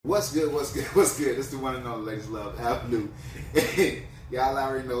What's good? What's good? What's good? This is the one and only Ladies Love Avenue. Y'all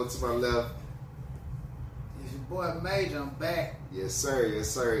already know to my left. It's your boy Major. I'm back. Yes, sir. Yes,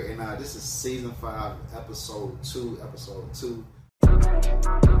 sir. And this is season 5, episode 2.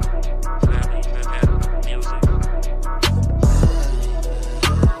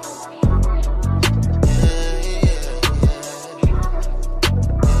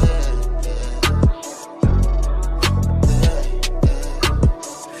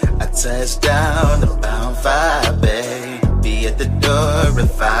 Touchdown, about 5, babe. Be at the door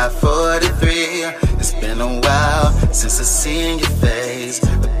at 5:43. It's been a while since I seen your face,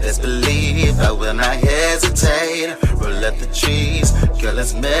 but best believe I will not hesitate. Roll up the trees, girl,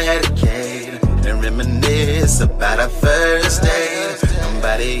 let's medicate and reminisce about our first date.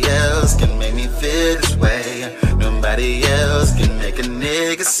 Nobody else can make me feel this way. Nobody else can make a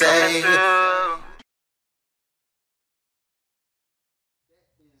nigga say.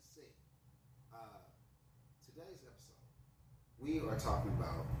 Today's episode, we are talking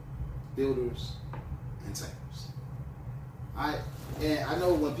about builders and takers. I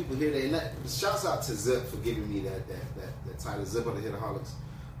know when people hear that, and shouts out to Zip for giving me that title, Zip of the Hitaholics.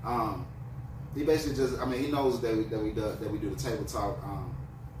 He basically just, he knows that we do the table talk.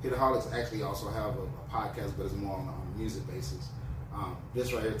 Hitaholics actually also have a podcast, but it's more on a music basis.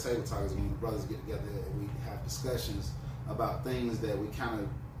 This right here, Table Talk, is when the brothers get together and we have discussions about things that we kind of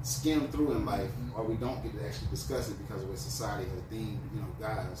skim through in life, or we don't get to actually discuss it because of what society has deemed,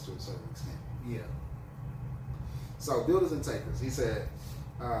 guides to a certain extent. Yeah. So builders and takers. He said,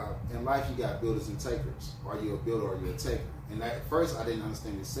 in life you got builders and takers. Are you a builder or are you a taker? And at first I didn't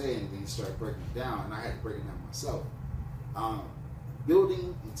understand what he said, and then he started breaking it down, and I had to break it down myself.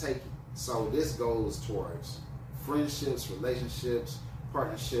 Building and taking. So this goes towards friendships, relationships,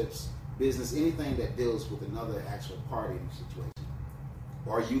 partnerships, business, anything that deals with another actual party in the situation.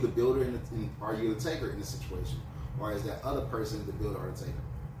 Are you the builder and are you the taker in the situation? Or is that other person the builder or the taker?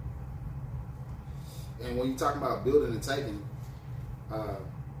 And when you talk about building and taking,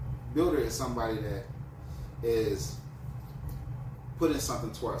 builder is somebody that is putting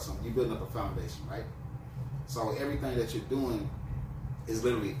something towards something. You're building up a foundation, right? So everything that you're doing is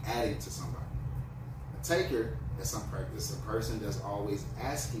literally adding to somebody. A taker is a person that's always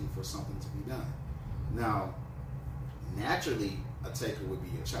asking for something to be done. Now, naturally, a taker would be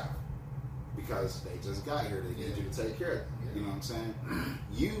your child because they just got here. They need you to take care of them. Yeah. You know what I'm saying?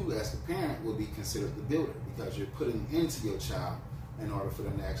 You, as the parent, will be considered the builder because you're putting into your child in order for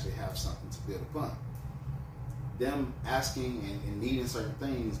them to actually have something to build upon. Them asking and needing certain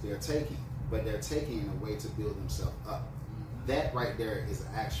things, they're taking, but they're taking in a way to build themselves up. Mm-hmm. That right there is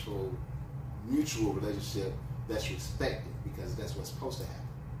an actual mutual relationship that's respected because that's what's supposed to happen.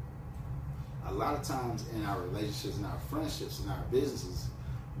 A lot of times in our relationships, in our friendships, in our businesses,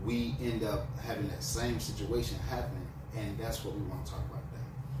 we end up having that same situation happening, and that's what we want to talk about today.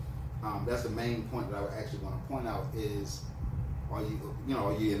 That's the main point that I would actually want to point out is, are you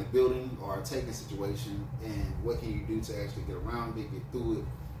in a building or a taking situation, and what can you do to actually get around it, get through it,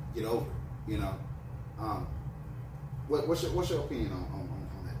 get over it? What's your opinion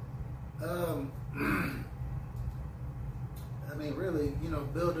on that? Really,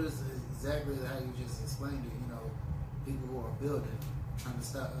 builders is exactly how you just explained it. People who are building, trying to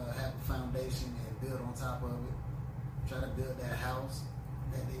have a foundation and build on top of it, try to build that house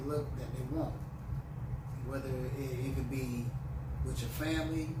that they want. Whether it could be with your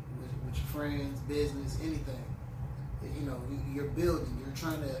family, with your friends, business, anything. You're building. You're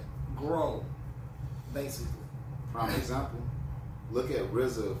trying to grow, basically. Prime example, look at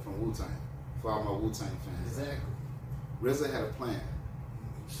RZA from Wu-Tang. For all my Wu-Tang fans. Exactly. RZA had a plan.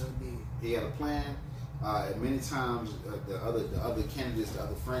 He sure did. He had a plan. And many times, the other candidates, the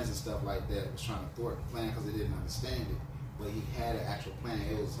other friends and stuff like that was trying to thwart the plan because they didn't understand it. But he had an actual plan.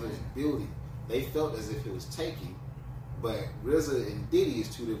 It was building. They felt as if it was taking, but RZA and Diddy is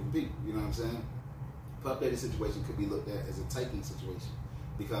two different people. You know what I'm saying? Puff Daddy's situation could be looked at as a taking situation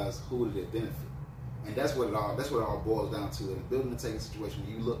because who did it benefit? And that's what it all boils down to. In a building and taking situation,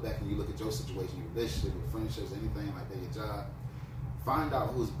 when you look back and you look at your situation, your relationship, your friendships, anything like that, your job, find out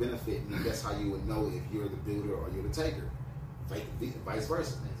who's benefiting, and that's how you would know if you're the builder or you're the taker. Vice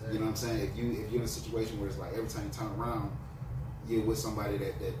versa. Exactly. You know what I'm saying? If you're in a situation where it's like every time you turn around, you're with somebody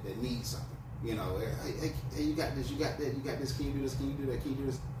that needs something. Hey, you got this, you got that, you got this, can you do this, can you do that, can you do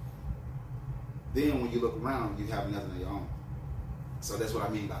this? Then when you look around, you have nothing of your own. So that's what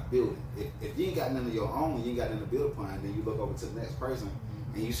I mean by building. If you ain't got none of your own, you ain't got nothing to build upon, then you look over to the next person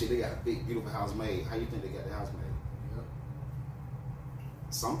and you see they got a big, beautiful house made. How you think they got the house made? Yep.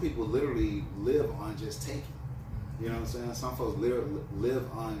 Some people literally live on just taking. You know what I'm saying? Some folks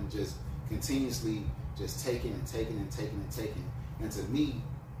live on just continuously just taking and taking and taking and taking. And to me,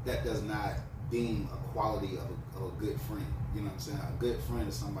 that does not deem a quality of a good friend. You know what I'm saying? A good friend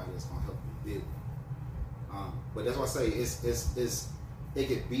is somebody that's gonna help you build. But that's why I say it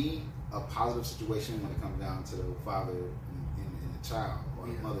could be a positive situation when it comes down to the father and the child, or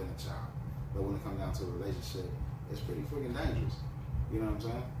the mother and the child. But when it comes down to a relationship, it's pretty freaking dangerous. You know what I'm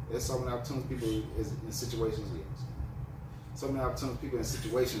saying? There's so many opportunities people in situations. So many opportunities people in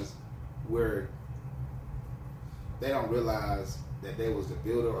situations where they don't realize that they was the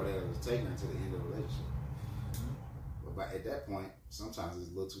builder or that it was taken into the end of the relationship. But at that point, sometimes it's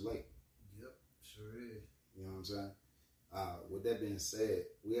a little too late. Yep, sure is. You know what I'm saying? With that being said,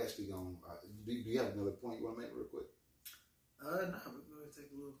 we actually gonna. Do you have another point you want to make real quick? No, we're gonna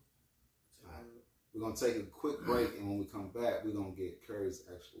take a little. We're gonna take a quick break, and when we come back, we're gonna get Curry's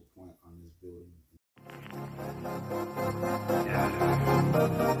actual point on this building.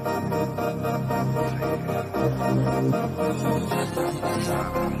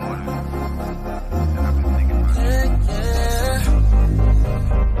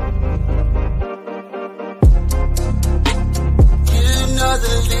 You know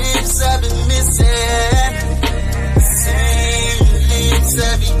the lips I've been missing, same lips I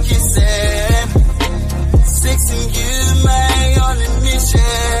be kissing. Fixing you my only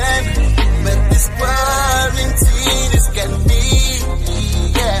mission, but this quarantine has got me,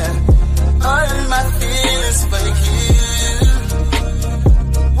 yeah. All my feelings for you,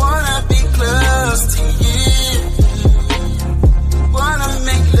 wanna be close to you, wanna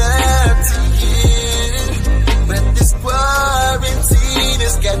make love to you, but this quarantine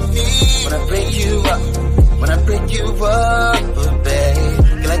has got me. When I break you up, oh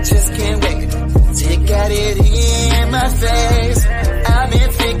babe, girl, I just can't wait. You got it in my face. I've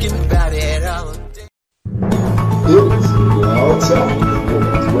been thinking about it all day. It's now time for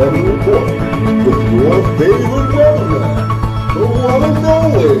Weather Report with your favorite weatherman, the one and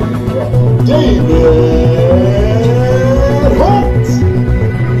only David Holt.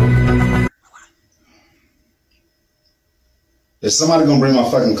 Is somebody gonna bring my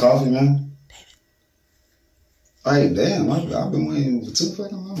fucking coffee, man? David. Hey, damn, I've been waiting for too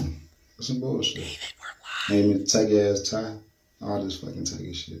fucking long. Some bullshit. David, we're live. Made me take your ass time. All this fucking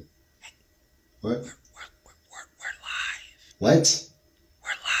taking shit. What? We're live. What? We're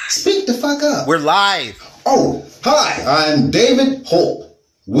live. Speak the fuck up. We're live. Oh, hi. I'm David Holt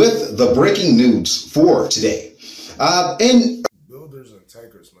with the breaking news for today. Builders and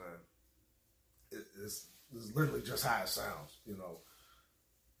takers, man. It's literally just how it sounds. You know,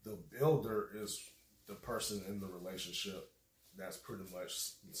 the builder is the person in the relationship that's pretty much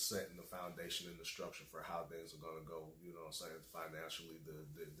setting the foundation and the structure for how things are going to go, you know what I'm saying, financially, the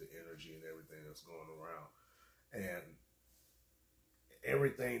energy and everything that's going around. And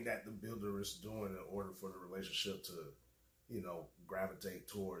everything that the builder is doing in order for the relationship to, you know, gravitate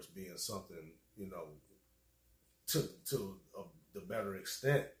towards being something, you know, to the better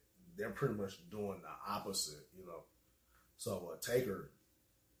extent, they're pretty much doing the opposite, you know. So a taker,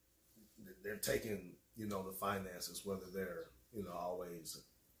 they're taking, you know, the finances, whether they're, you know, always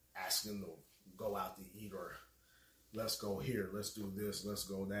asking to go out to eat or let's go here, let's do this, let's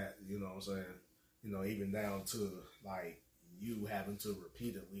go that, you know what I'm saying? You know, even down to like you having to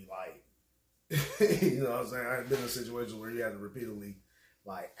repeatedly like, you know what I'm saying? I've been in a situation where you had to repeatedly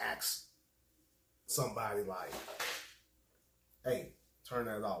like ask somebody like, hey, turn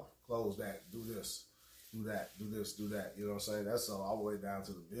that off, close that, do this, do that, do this, do that. You know what I'm saying? That's all the way down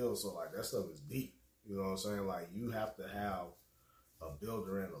to the bill. So like that stuff is deep. You know what I'm saying? Like you have to have a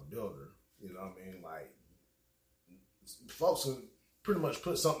builder and a builder. You know what I mean? Like folks can pretty much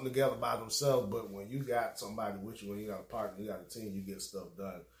put something together by themselves, but when you got somebody with you, when you got a partner, you got a team, you get stuff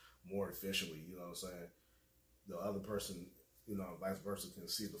done more efficiently. You know what I'm saying? The other person, you know, vice versa, can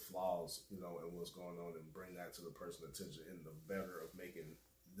see the flaws, you know, and what's going on and bring that to the person's attention in the better of making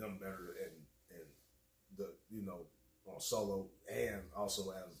them better and the, you know, on solo and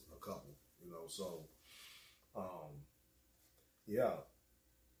also as a couple, you know. So yeah,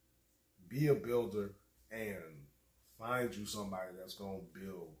 be a builder and find you somebody that's gonna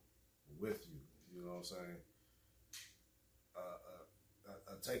build with you. You know what I'm saying?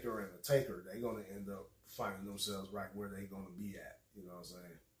 A taker and a taker, they're gonna end up finding themselves right where they're gonna be at. You know what I'm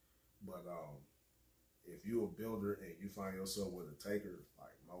saying? But if you're a builder and you find yourself with a taker,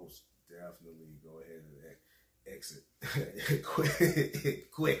 like most definitely go ahead and exit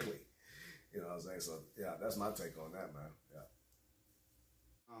quickly. You know what I'm saying? So yeah, that's my take on that, man. Yeah.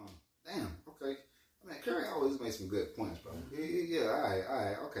 Damn. Okay. I mean, Curry always makes some good points, bro. Yeah. All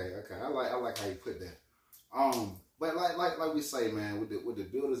right. Okay. I like how you put that. But like we say, man, with the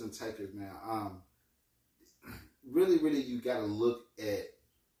builders and takers, man, really, you got to look at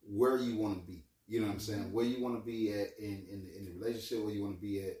where you want to be. You know what I'm saying? Where you want to be at in the relationship, where you want to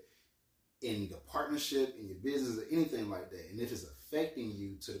be at in the partnership, in your business, or anything like that. And if it's affecting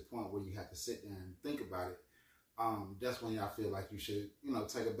you to the point where you have to sit down and think about it, that's when I feel like you should,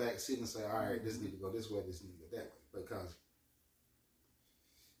 take a back seat and say, all right, this need to go this way, this need to go that way. Because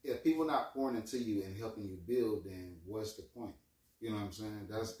if people not pouring into you and helping you build, then what's the point? You know what I'm saying?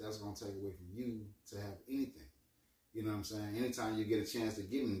 That's going to take away from you to have anything. You know what I'm saying? Anytime you get a chance to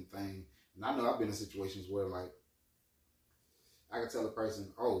get anything, and I know I've been in situations where, like, I could tell a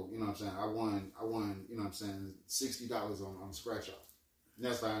person, oh, you know what I'm saying, I won, you know what I'm saying, $60 on scratch off. And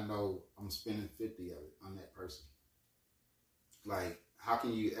that's how I know I'm spending 50 of it on that person. Like, how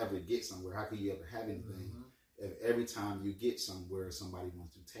can you ever get somewhere? How can you ever have anything if every time you get somewhere, somebody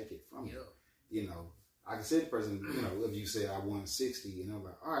wants to take it from you? You know, I can say the person, if you say I won 60, and I'm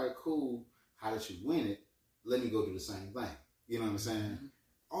like, all right, cool. How did you win it? Let me go do the same thing. You know what I'm saying?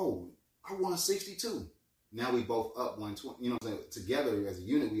 Oh, I won 62. Now we both up 120. You know what I'm saying? Together as a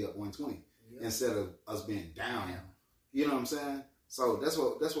unit, we up 120 instead of us being down. You know what I'm saying? So that's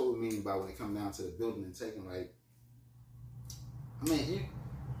what we mean by when it comes down to the building and taking. Like, I mean,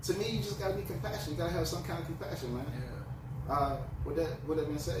 to me, you just gotta be compassionate. You gotta have some kind of compassion, man. Yeah. With that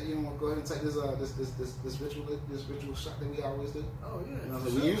being said, you want to go ahead and take this ritual shot that we always do? Oh yeah.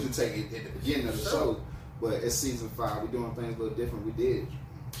 We usually take it at the beginning of the show, but it's season 5. We're doing things a little different. We did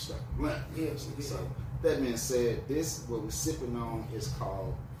start blunt. Yeah. So that being said, what we're sipping on is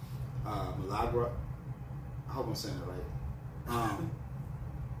called Milagro. I hope I'm saying it right.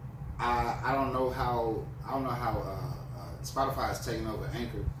 I don't know how Spotify has taken over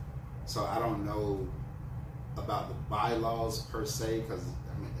Anchor, so I don't know about the bylaws per se, because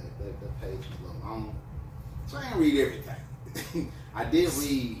that page is a little long, so I didn't read everything. I did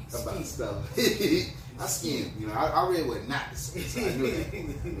read about stuff. I skimmed, I read what not to say, so I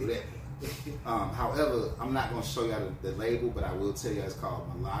knew that. However, I'm not going to show y'all the label, but I will tell you it's called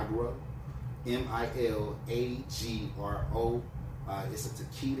Milagro, Milagro. It's a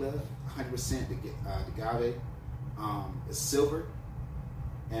tequila, 100% agave. It's silver,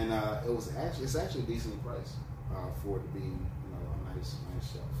 and it's actually decently priced for it to be a nice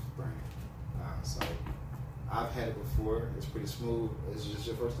shelf brand. So I've had it before. It's pretty smooth. Is this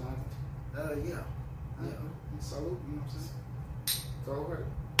your first time? Yeah. Salute, you know what I'm saying? Go over it.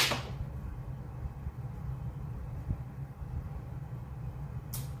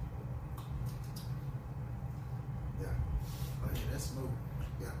 That's smooth.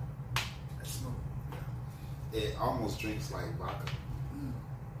 Yeah. That's smooth. Yeah. It almost drinks like vodka.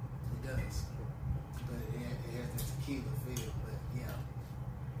 It does. But it has that tequila feel, but yeah.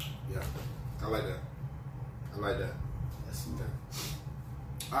 Yeah. I like that. That's smooth.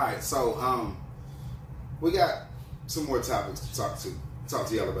 Alright, so we got some more topics to talk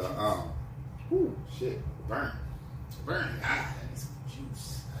to y'all about. Burn. I need some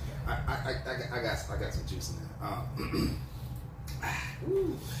juice. I got some juice in there.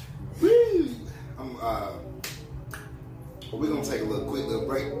 We're gonna take a quick little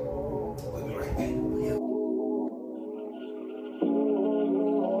break. We'll be right back.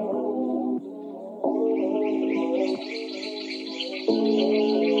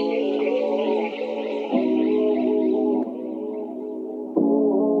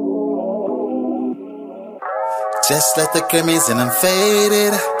 Just like the Grammys and I'm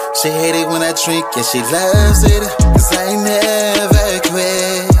faded. She hate it when I drink, yeah, she loves it. Cause I never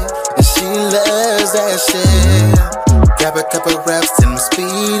quit, and she loves that shit. Grab a couple raps and I'm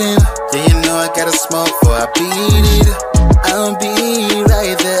speeding. Yeah, you know I gotta smoke before I beat it. I'll be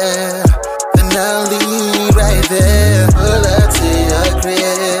right there, then I'll leave right there. Pull up to your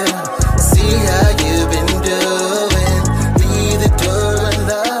crib, see how you've been doing. Leave the door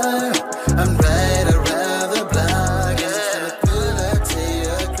unlocked, I'm right around the block. Yeah. Pull up to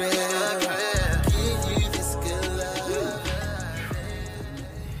your crib, give you this good love.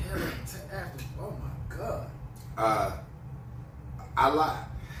 Oh my God. I lied.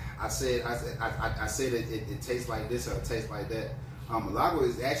 I said it tastes like this or it tastes like that. Milagro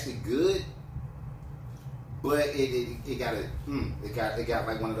is actually good, but it got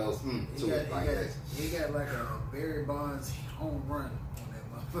like one of those to it like that. He got like a Barry Bonds home run on that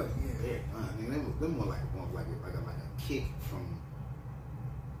motherfucker. Yeah. Them more like a kick from.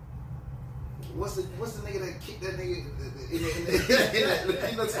 What's the nigga that kicked that nigga?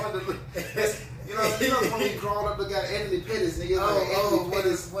 You know when he crawled up and got Anthony Pettis, nigga. Anthony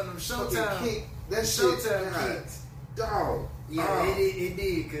Pettis, one of them Showtime kick. That Showtime shit, kicks. Dog. Yeah, it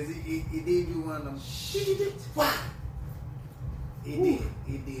did, because it did do one of them. Wow. It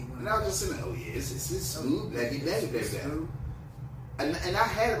did one And of I them. was just saying, oh yeah, it's smooth. Like, It's smooth. And I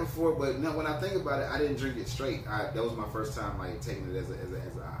had it before, but no, when I think about it, I didn't drink it straight. That was my first time like taking it as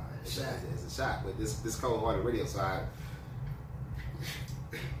a shot. But this Cold Hearted Radio, so I.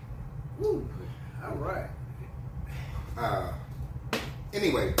 Woo. All right.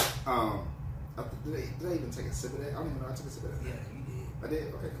 Anyway, did I even take a sip of that? I don't even know. I took a sip of that. Yeah, you did. I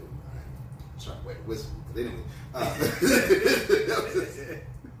did. Okay, cool. All right. I'm trying to wait a whistle. But anyway,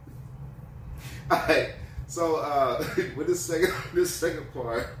 all right. So with this second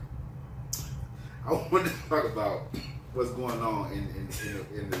part, I wanted to talk about what's going on in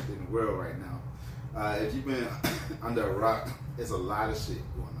the world right now. If you've been under a rock, there's a lot of shit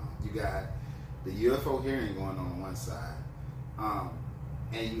going on. You got the UFO hearing going on one side,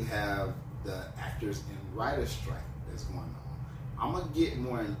 and you have the actors and writers strike that's going on. I'm gonna get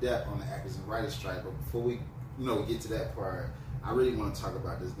more in depth on the actors and writers strike, but before we get to that part, I really want to talk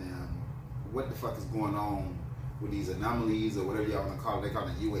about this what the fuck is going on with these anomalies or whatever y'all want to call it. They call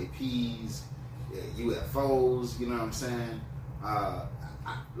it UAPs, UFOs. You know what I'm saying?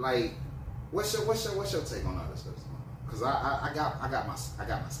 Like, what's your take on all this stuff? Because I got my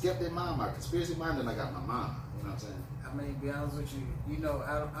skeptic mind, my conspiracy mind, and I got my mind. You know what I'm saying? I mean, to be honest with you, I'm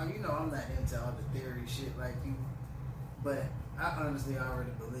not into all the theory shit like you, but I honestly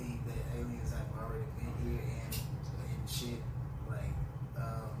already believe that aliens have already been here and shit. Like,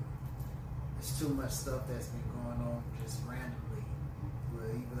 there's too much stuff that's been going on just randomly where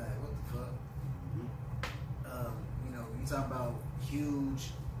you be like, what the fuck? You talking about huge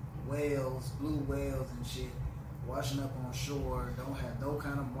whales, blue whales and shit, washing up on shore, don't have no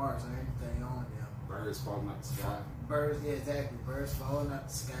kind of marks or anything on them. Birds falling out the sky. Birds, yeah, exactly. Birds falling out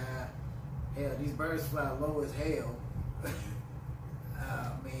the sky. Hell, these birds fly low as hell. Like,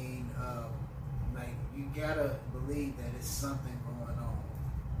 you gotta believe that it's something going on.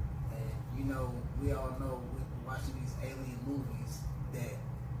 And, we all know with watching these alien movies that,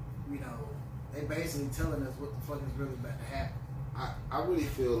 they basically telling us what the fuck is really about to happen. I really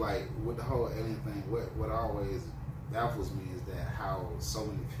feel like with the whole alien thing, what always baffles me is that how so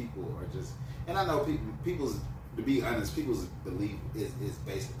many people are just, and I know people's, to be honest, people's belief is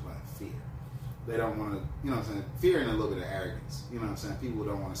based upon fear. They don't want to, you know what I'm saying, fear and a little bit of arrogance. You know what I'm saying? People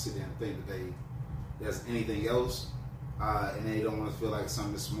don't want to sit there and think that there's anything else, and they don't want to feel like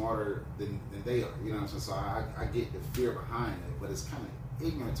something smarter than they are. You know what I'm saying? So I get the fear behind it, but it's kind of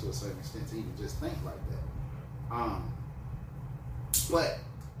ignorant to a certain extent to even just think like that.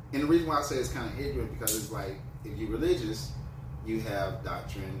 And the reason why I say it's kind of ignorant because it's like, if you're religious, you have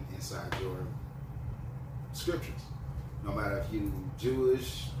doctrine inside your scriptures. No matter if you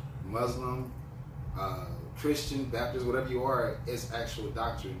Jewish, Muslim, Christian, Baptist, whatever you are, it's actual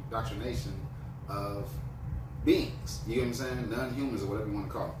doctrination of beings. You get what I'm saying? Non-humans or whatever you want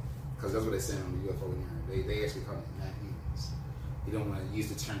to call them. Because that's what they say on the UFO hearing. They actually call them non-humans. You don't want to use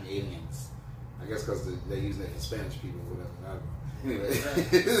the term aliens. I guess because they use that in Spanish people or whatever. I don't know. Anyway.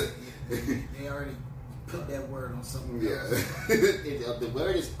 They already put that word on something else. The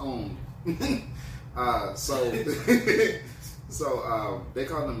word is owned. So they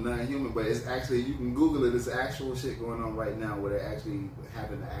call them non-human, but it's actually, you can Google it, it's actual shit going on right now where they're actually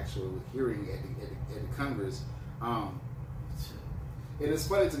having the actual hearing at the Congress. And it's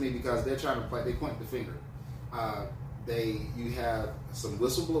funny to me because they're trying to they point the finger. You have some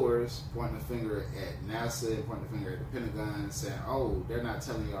whistleblowers pointing the finger at NASA and pointing the finger at the Pentagon saying, oh, they're not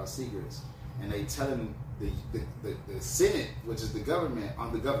telling y'all secrets. And they telling the Senate, which is the government,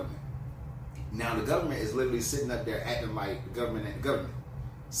 on the government. Now the government is literally sitting up there acting like the government ain't the government.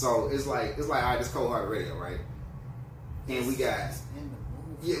 So it's like all right, this Cold Hearted Radio, right? And we got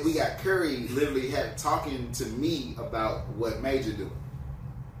Curry literally talking to me about what Major doing.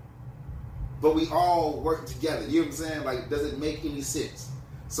 But we all work together. You know what I'm saying? Like, does it make any sense?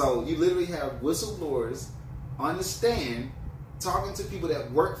 So you literally have whistleblowers on the stand talking to people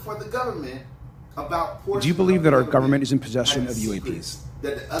that work for the government about portions. Do you believe that our government is in possession of UAPs?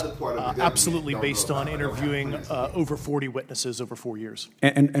 That the other part of the government absolutely, based on interviewing over 40 witnesses over 4 years.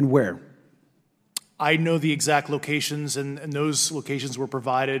 And where? I know the exact locations, and those locations were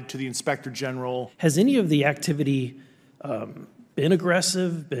provided to the Inspector General. Has any of the activity been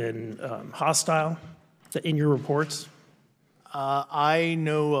aggressive, been hostile in your reports? I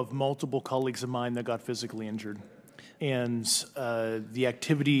know of multiple colleagues of mine that got physically injured. And the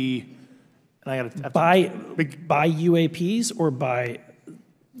activity... And I gotta by UAPs or by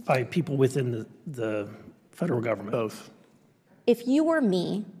people within the federal government? Both. If you were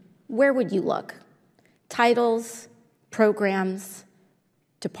me, where would you look? Titles, programs,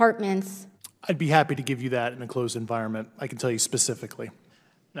 departments? I'd be happy to give you that in a closed environment. I can tell you specifically.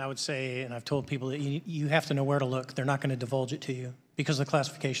 And I would say, and I've told people that you have to know where to look. They're not going to divulge it to you because of the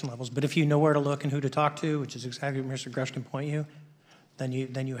classification levels. But if you know where to look and who to talk to, which is exactly where Mr. Grush can point you, then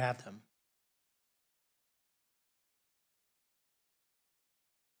you have them.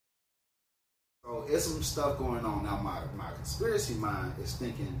 So there's some stuff going on now. My conspiracy mind is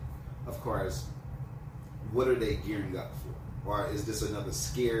thinking, of course, what are they gearing up for? Or is this another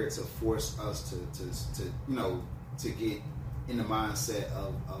scare to force us to get in the mindset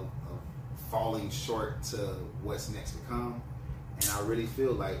of falling short to what's next to come? And I really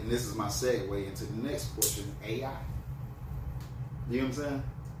feel like, and this is my segue into the next portion, AI. You know what I'm saying?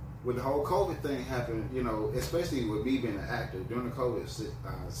 When the whole COVID thing happened, especially with me being an actor, during the COVID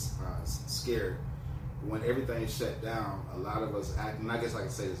scare, when everything shut down, a lot of us acting, and I guess I can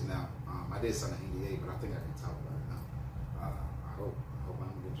say this now, I did sign an NDA, but I think I can talk about it now. I hope I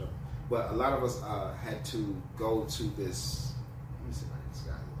don't get in trouble. But a lot of us had to go to this, let me see if I can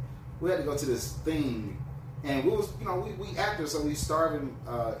describe it. We had to go to this thing, and we was, we actors, so we starving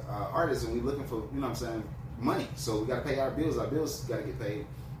artists, and we looking for, money. So we got to pay our bills got to get paid.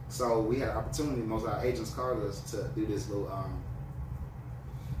 So we had an opportunity, most of our agents called us to do this little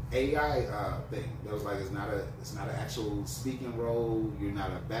AI thing. That was like, it's not an actual speaking role, you're not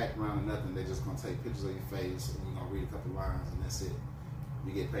a background or nothing, they're just going to take pictures of your face, and you're going to read a couple lines, and that's it.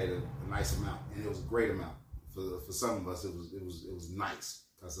 You get paid a nice amount, and it was a great amount. For some of us, it was nice,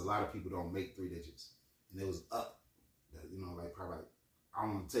 because a lot of people don't make 3 digits. And it was up, probably, I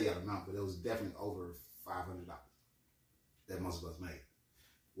don't want to tell you the amount, but it was definitely over $500 that most of us made.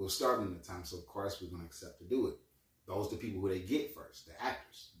 We're starting at the time, so of course we're going to accept to do it. Those are the people who they get first, the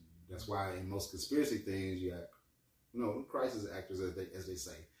actors. That's why in most conspiracy things, you have, crisis actors, as they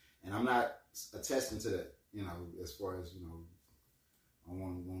say. And I'm not attesting to that, as far as, I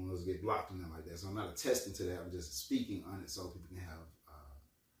don't want us to get blocked and nothing like that. So I'm not attesting to that. I'm just speaking on it so people can have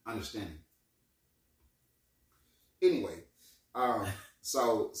understanding. Anyway,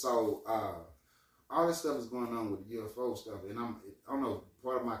 so all this stuff is going on with the UFO stuff, and I don't know,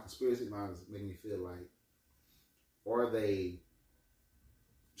 part of my conspiracy mind is making me feel like, are they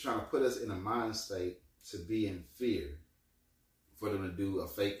trying to put us in a mind state to be in fear for them to do a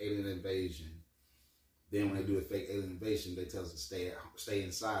fake alien invasion? Then when they do a fake alien invasion, they tell us to stay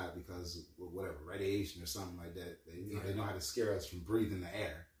inside because whatever, radiation or something like that. They know how to scare us from breathing the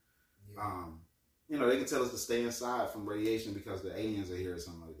air. Yeah. They can tell us to stay inside from radiation because the aliens are here or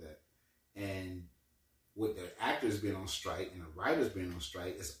something like that. And with the actors being on strike and the writers being on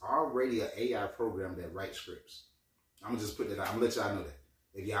strike, it's already an AI program that writes scripts. I'm going to just put that out. I'm going to let y'all know that.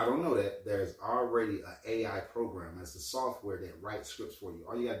 If y'all don't know that, there's already an AI program. That's the software that writes scripts for you.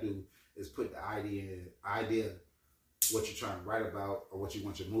 All you got to do is put the idea, what you're trying to write about or what you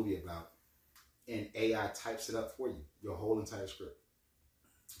want your movie about, and AI types it up for you, your whole entire script.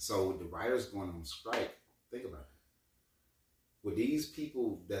 So with the writers going on strike, think about it. With these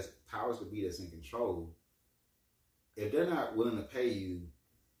people that's powers to be that's in control, if they're not willing to pay you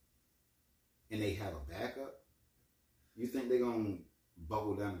and they have a backup, you think they're going to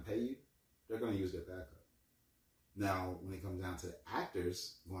buckle down and pay you? They're going to use their backup. Now, when it comes down to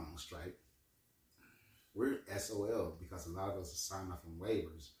actors going on strike, we're SOL because a lot of us are signing off on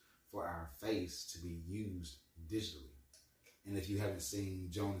waivers for our face to be used digitally. And if you haven't seen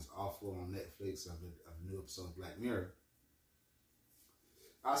Jonas Awful on Netflix of a new episode of Black Mirror,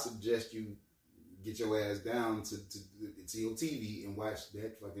 I suggest you get your ass down to your TV and watch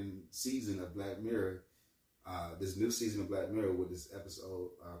that fucking season of Black Mirror, this new season of Black Mirror with this episode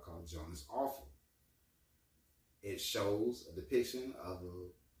called Jonas Awful. It shows a depiction of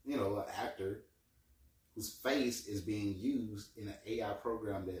an actor whose face is being used in an AI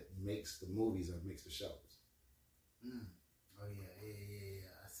program that makes the movies or makes the shows. Oh yeah.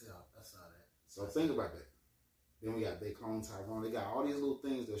 I saw that. So think about that. Then we got They Clone Tyrone. They got all these little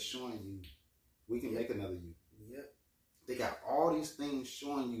things that's showing you we can make another you. Yep. They got all these things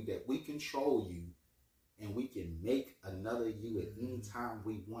showing you that we control you and we can make another you at any time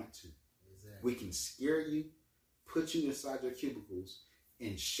we want to. Exactly. We can scare you, put you inside your cubicles,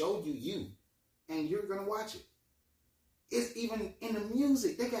 and show you, and you're going to watch it. It's even in the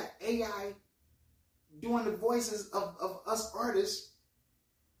music. They got AI doing the voices of us artists,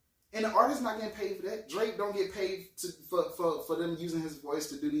 and the artist's not getting paid for that. Drake don't get paid for them using his voice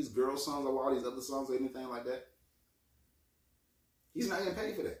to do these girl songs or all these other songs or anything like that. He's not getting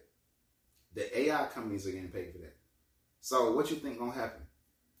paid for that. The AI companies are getting paid for that. So what you think gonna happen?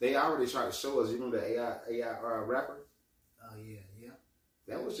 They already tried to show us. You remember the AI rapper? Oh yeah.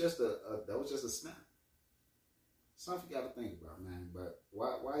 That was just a snap. something you got to think about, man. But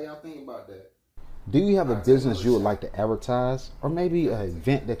why y'all think about that? Do you have a business you would like to advertise, or maybe an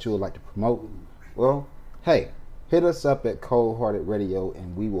event that you would like to promote? Well, hey, hit us up at Cold Hearted Radio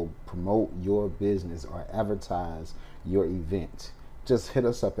and we will promote your business or advertise your event. Just hit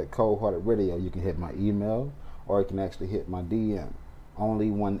us up at Cold Hearted Radio. You can hit my email, or you can actually hit my DM.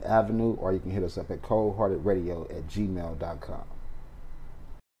 Only one avenue, or you can hit us up at coldheartedradio@gmail.com.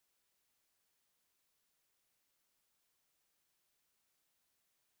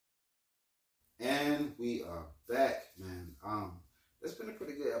 And we are back, man. It's been a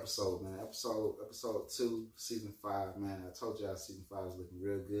pretty good episode, man. Episode 2, season 5, man. I told y'all season 5 is looking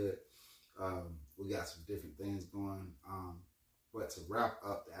real good. We got some different things going. But to wrap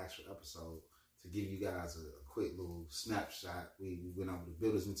up the actual episode, to give you guys a quick little snapshot, we went over the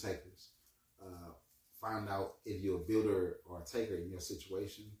builders and takers. Find out if you're a builder or a taker in your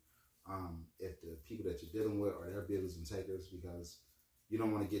situation. If the people that you're dealing with are their builders and takers, because you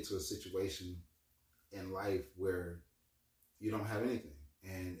don't want to get to a situation in life where you don't have anything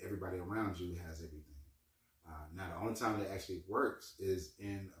and everybody around you has everything. Now, the only time that actually works is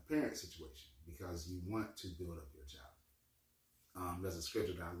in a parent situation, because you want to build up your child. There's a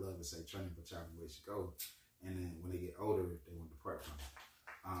scripture that I love to say, train up a child the way it should go, and then when they get older, they won't depart from it.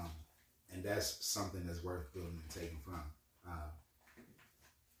 And that's something that's worth building and taking from.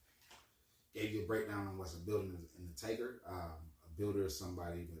 Gave you a breakdown on what's a builder and a taker. A builder is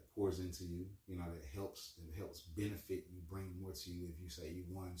somebody that pours into you, that helps benefit you, bring more to you. If you say you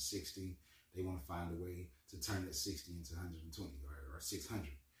won 60, they want to find a way to turn that 60 into 120 or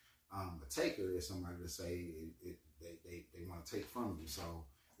 600. A taker is somebody that say they want to take from you. So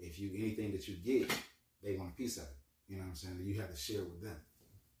if anything that you get, they want a piece of it. You know what I'm saying? You have to share with them.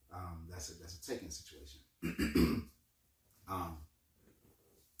 That's a taking situation.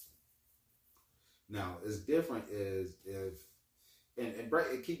 Now, it's different is if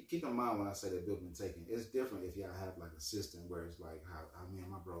keep in mind when I say that building and taking, it's different if y'all have like a system where it's like how me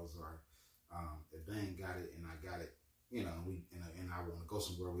and my bros are. If they ain't got it and I got it, and I want to go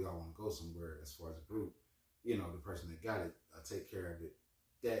somewhere, we all want to go somewhere as far as a group. The person that got it, take care of it.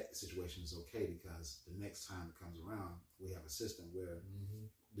 That situation is okay, because the next time it comes around, we have a system where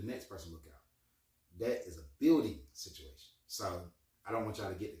the next person look out. That is a building situation. So I don't want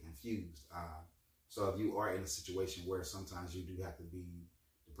y'all to get confused. So if you are in a situation where sometimes you do have to be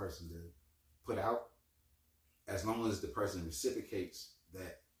the person to put out, as long as the person reciprocates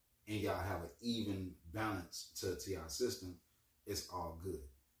that and y'all have an even balance to y'all system, it's all good.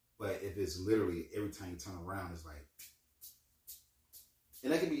 But if it's literally every time you turn around, it's like,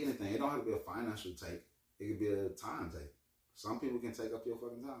 and that could be anything. It don't have to be a financial take. It could be a time take. Some people can take up your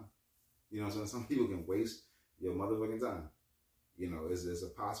fucking time. You know what I'm saying? Some people can waste your motherfucking time. It's a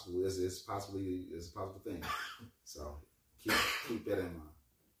possible thing. So keep that in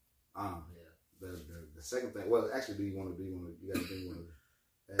mind. The second thing. Well, actually, you got anything you want to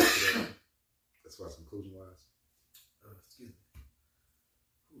add to that as far as conclusion wise? Excuse me.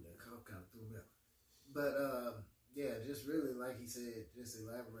 Ooh, that cough kind of threw me out. But just really like he said, just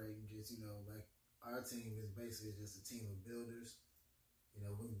elaborating. Just like our team is basically just a team of builders.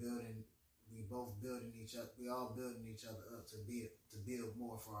 We both building each other. We all building each other up to build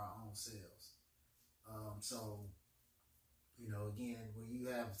more for our own selves. So, again, when you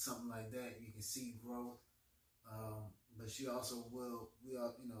have something like that, you can see growth. But you also you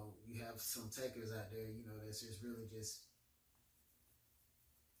have some takers out there, that's just really just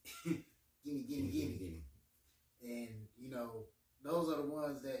gimme. And, those are the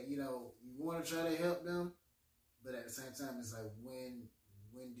ones that, you want to try to help them, but at the same time, it's like, when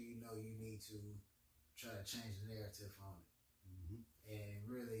do you know you need to try to change the narrative on it? Mm-hmm. And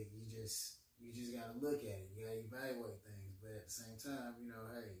really, you just got to look at it. You got to evaluate things. But at the same time,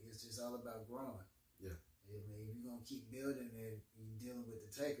 hey, it's just all about growing. Yeah. If you're going to keep building and you're dealing with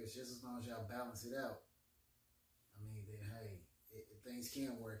the takers, just as long as y'all balance it out, then, hey, things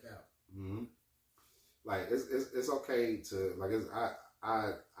can work out. Mm-hmm. Like, it's okay to, like,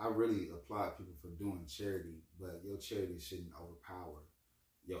 I really applaud people for doing charity, but your charity shouldn't overpower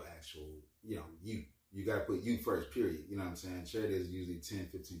your actual, you got to put you first, period. You know what I'm saying? Charity is usually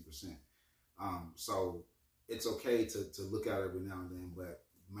 10-15%. So it's okay to look out every now and then, but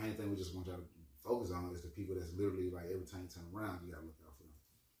main thing we just want y'all to focus on is the people that's literally like every time you turn around, you got to look out for them.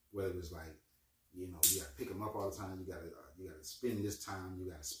 Whether it's like, you got to pick them up all the time. You got to spend this time. You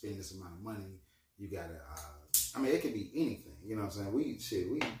got to spend this amount of money. You got to, it could be anything. You know what I'm saying? We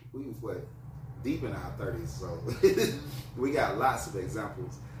what, deep in our 30s, so we got lots of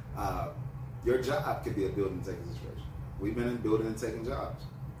examples. Your job could be a building and taking situation. We've been in building and taking jobs.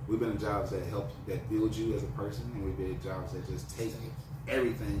 We've been in jobs that help, that build you as a person, and we've been in jobs that just take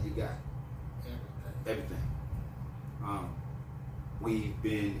everything you got. Everything. We've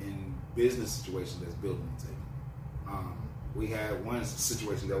been in business situations that's building and taking. We had one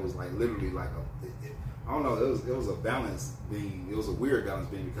situation that was like literally like I don't know. It was a balance being. It was a weird balance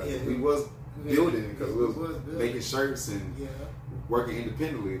being because we was building because we was making shirts and working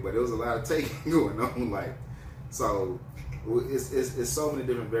independently, but there was a lot of taking going on. Like, so it's so many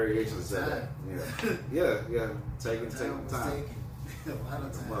different variations of that. Yeah. Taking time. A lot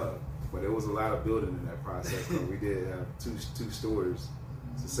of time. But there was a lot of building in that process. So we did have two stores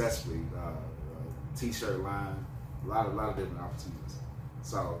successfully, t-shirt line, a lot of different opportunities.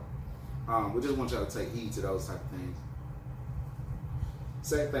 So we just want y'all to take heed to those type of things.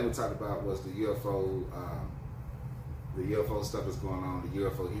 Second thing we talked about was the UFO stuff that's going on, the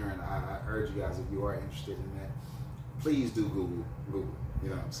UFO hearing. I urge you guys, if you are interested in that, please do Google. You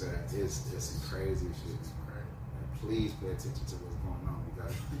know what I'm saying? It's some crazy shit. And please pay attention to what's going on,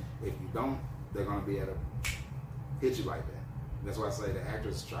 because if you don't, they're going to be able to hit you like that. That's why I say the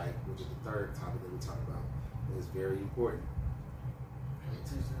actors strike, which is the third topic that we talk about, is very important. Pay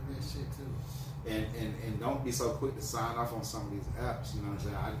attention to that shit too. And don't be so quick to sign off on some of these apps. You know what I'm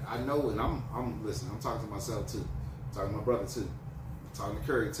saying? I know, and I'm listening. I'm talking to myself too. I'm talking to my brother too. I'm talking to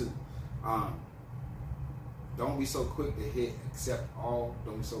Curry too. Don't be so quick to hit accept all.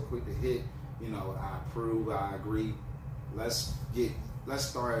 Don't be so quick to hit, I approve, I agree. Let's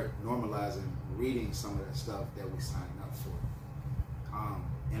start normalizing reading some of that stuff that we signed up for.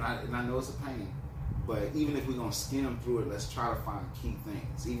 And I know it's a pain, but even if we're gonna skim through it, let's try to find key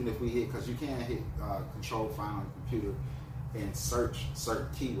things. Even if we hit, because you can't hit Control Find on the computer and search certain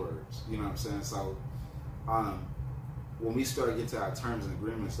keywords. You know what I'm saying? So when we start getting to our terms and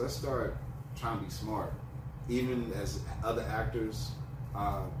agreements, let's start trying to be smart. Even as other actors,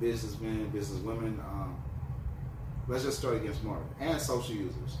 businessmen, businesswomen, let's just start getting smarter. And social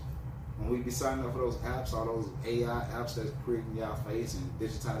users. When we be signing up for those apps, all those AI apps that's creating your face and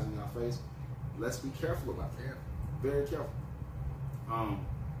digitizing your face, let's be careful about that. Very careful.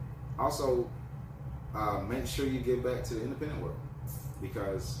 Also, make sure you get back to the independent world,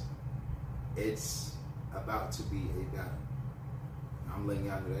 because it's about to be a battle. I'm letting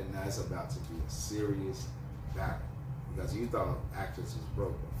y'all know that now it's about to be a serious battle, because you thought actors was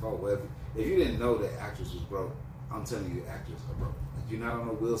broke before. Well, if you didn't know that actors was broke, I'm telling you, actors are broke. If you're not on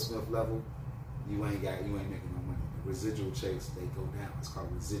a Will Smith level, you ain't making no money. The residual checks, they go down. It's called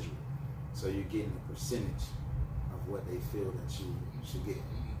residual. So you're getting a percentage of what they feel that you should get. You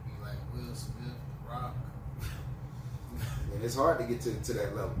need to be like Will Smith, The Rock. And it's hard to get to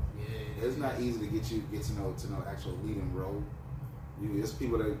that level. Yeah, It's not easy to get to know actual leading role. It's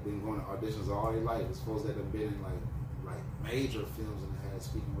people that have been going to auditions all their life. It's folks that have been in like major films and had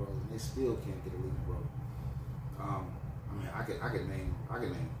speaking roles, and they still can't get a leading role. I could name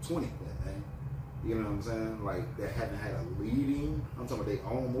 20 that name. You know what I'm saying? Like, that haven't had a leading. I'm talking about their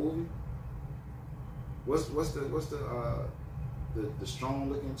own movie. What's the strong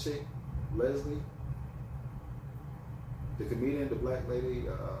looking chick, Leslie? The comedian, the black lady.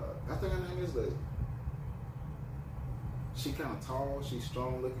 I think her name is Leslie. She kind of tall. She's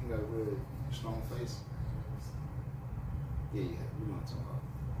strong looking. Got a really strong face. Yeah. We know what I'm talking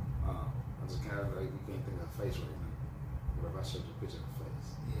about. I just kind of like, you can't think of her face right now. But if I showed you a picture of her face.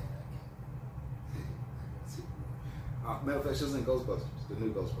 Yeah, matter of fact, she was in Ghostbusters, the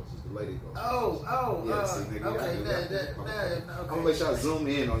new Ghostbusters, the lady Ghostbusters. Okay. Okay. I'm gonna make sure I zoom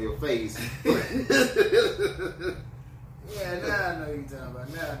in on your face. Yeah, now I know what you're talking about.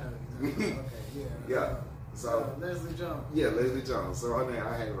 Okay, yeah. So Leslie Jones. Yeah, Leslie Jones. So her name,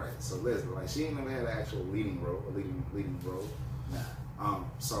 I had it right. So Leslie, like, she ain't never had an actual leading role, leading role. Nah.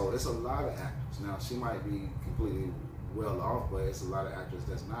 So it's a lot of actors. Now, she might be completely well off, but it's a lot of actors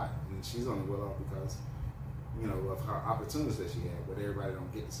that's not, and she's only well off because, of her opportunities that she had. But everybody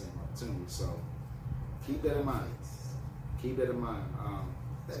don't get the same opportunities. So keep that in mind.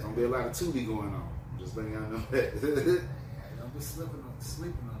 There's gonna be a lot of Tubi going on. Just letting y'all know that. Don't be sleeping on the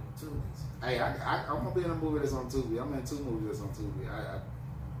Tubies. Hey, I'm gonna be in a movie that's on Tubi. I'm in 2 movies that's on Tubi.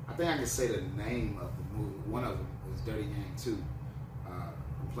 I think I can say the name of the movie. One of them is Dirty Gang 2.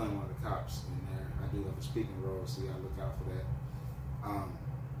 I'm playing one of the cops in there. I do have a speaking role, so y'all look out for that.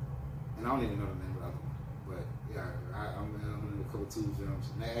 And I don't even know the name of the other one, but yeah, I'm in a couple Tubi films,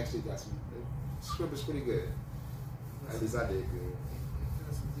 and they actually got some. The script is pretty good. At least I did good. They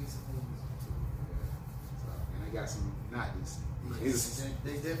got some decent movies on Tubi. And they got some not decent.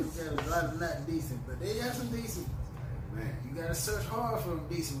 They definitely got a lot of not decent, but they got some decent ones. Man, you gotta search hard for them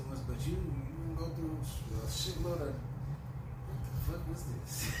decent ones, but you can go through a shitload of fuck was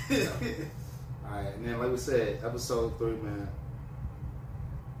this? All right, and then like we said, episode 3, man.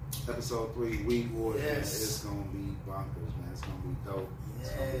 Episode 3, Weed Wars, man. It's gonna be bonkers, man. It's gonna be dope. It's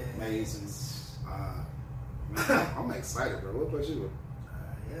gonna be amazing. Man, I'm excited, bro. What about you?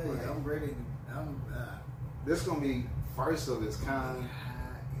 I'm ready to. This gonna be first of its kind.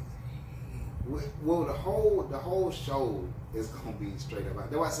 Well, the whole show is gonna be straight up.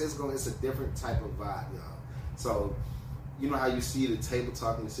 That's why I say it's a different type of vibe, y'all. So, you know how you see the table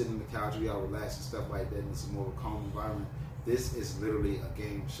talking, sitting on the couch, we all relax and stuff like that, and it's a more calm environment. This is literally a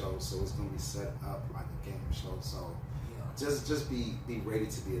game show, so it's gonna be set up like a game show. So, just be ready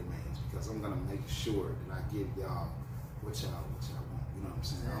to be amazed, because I'm gonna make sure that I give y'all what y'all want. You know what I'm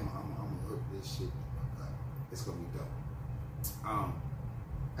saying? I'm gonna hook this shit up. It's gonna be dope.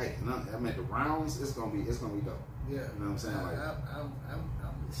 Hey, I mean the rounds. It's gonna be dope. Yeah, you know what I'm saying? Like,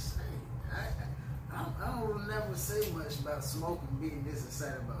 I'm just saying. I don't never say much about smoking, being this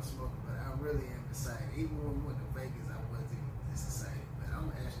excited about smoking, but I really am excited. Even when we went to Vegas, I wasn't even this excited, but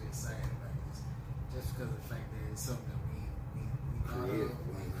I'm actually excited about this, just because of the fact that it's something that we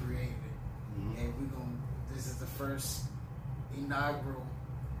created, and this is the first inaugural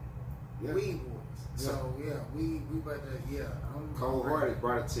Weed Wars. So we about to Cold Hearted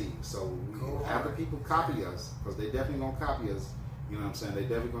brought it to you. So after people copy us, because they definitely gonna copy us. You know what I'm saying? They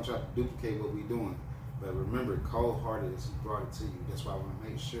definitely gonna try to duplicate what we doing. But remember, Cold Hearted is who brought it to you. That's why I want to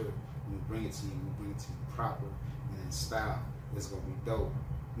make sure when we bring it to you, we bring it to you proper and in style. It's gonna be dope.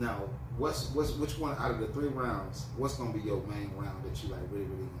 Now, which one out of the 3 rounds? What's gonna be your main round that you like really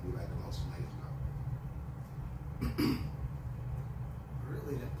gonna be like the most amazed about?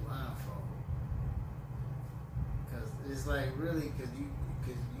 Really, the blindfold, because it's like really because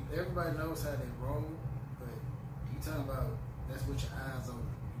everybody knows how they roll, but you talking about that's what your eyes on.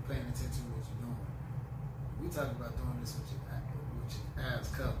 You paying attention to what you're doing. We talking about doing this with your eyes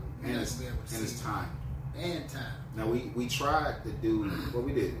covered. And it's time. And time. Now we tried to do what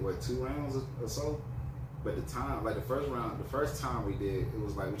we did, 2 rounds or so, but the time, like the first time we did, it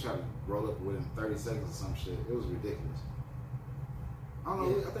was like we tried to roll up within 30 seconds or some shit. It was ridiculous. I don't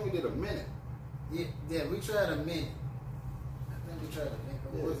know. I think we did a minute. Yeah, we tried a minute. I think we tried a minute.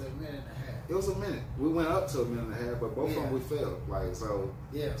 Or was it a minute and a half? It was a minute. We went up to a minute and a half, but both of them we failed. Like so.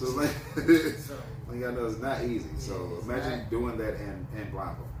 Yeah. So like, you gotta know it's not easy. So imagine doing that and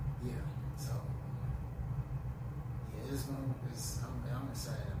blindfold. Yeah. So. Yeah, I'm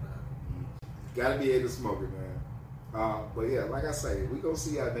excited about it. Gotta be able to smoke it, man. But yeah, like I say, we gonna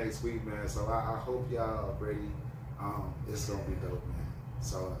see y'all next week, man. So I hope y'all are ready. It's gonna be dope, man.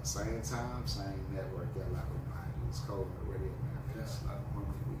 So same time, same network. Y'all like remind you, it's Cold Hearted Radio, man. Peace, love,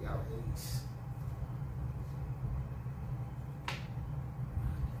 harmony. We out. Peace.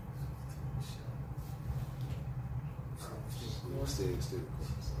 Still.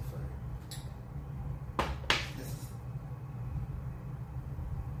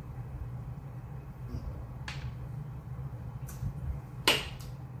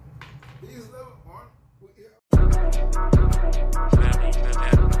 These levels aren't.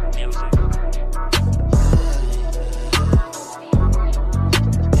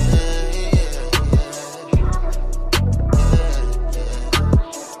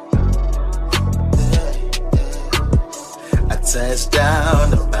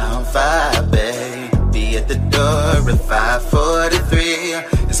 Touchdown around 5, babe. Be at the door at 5:43.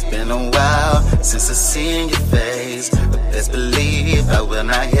 It's been a while since I seen your face, but best believe I will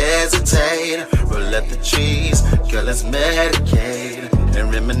not hesitate. Roll up the trees, girl, let's medicate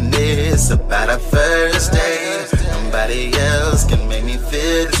and reminisce about our first date. Nobody else can make me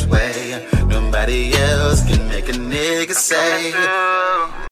feel this way. Nobody else can make a nigga say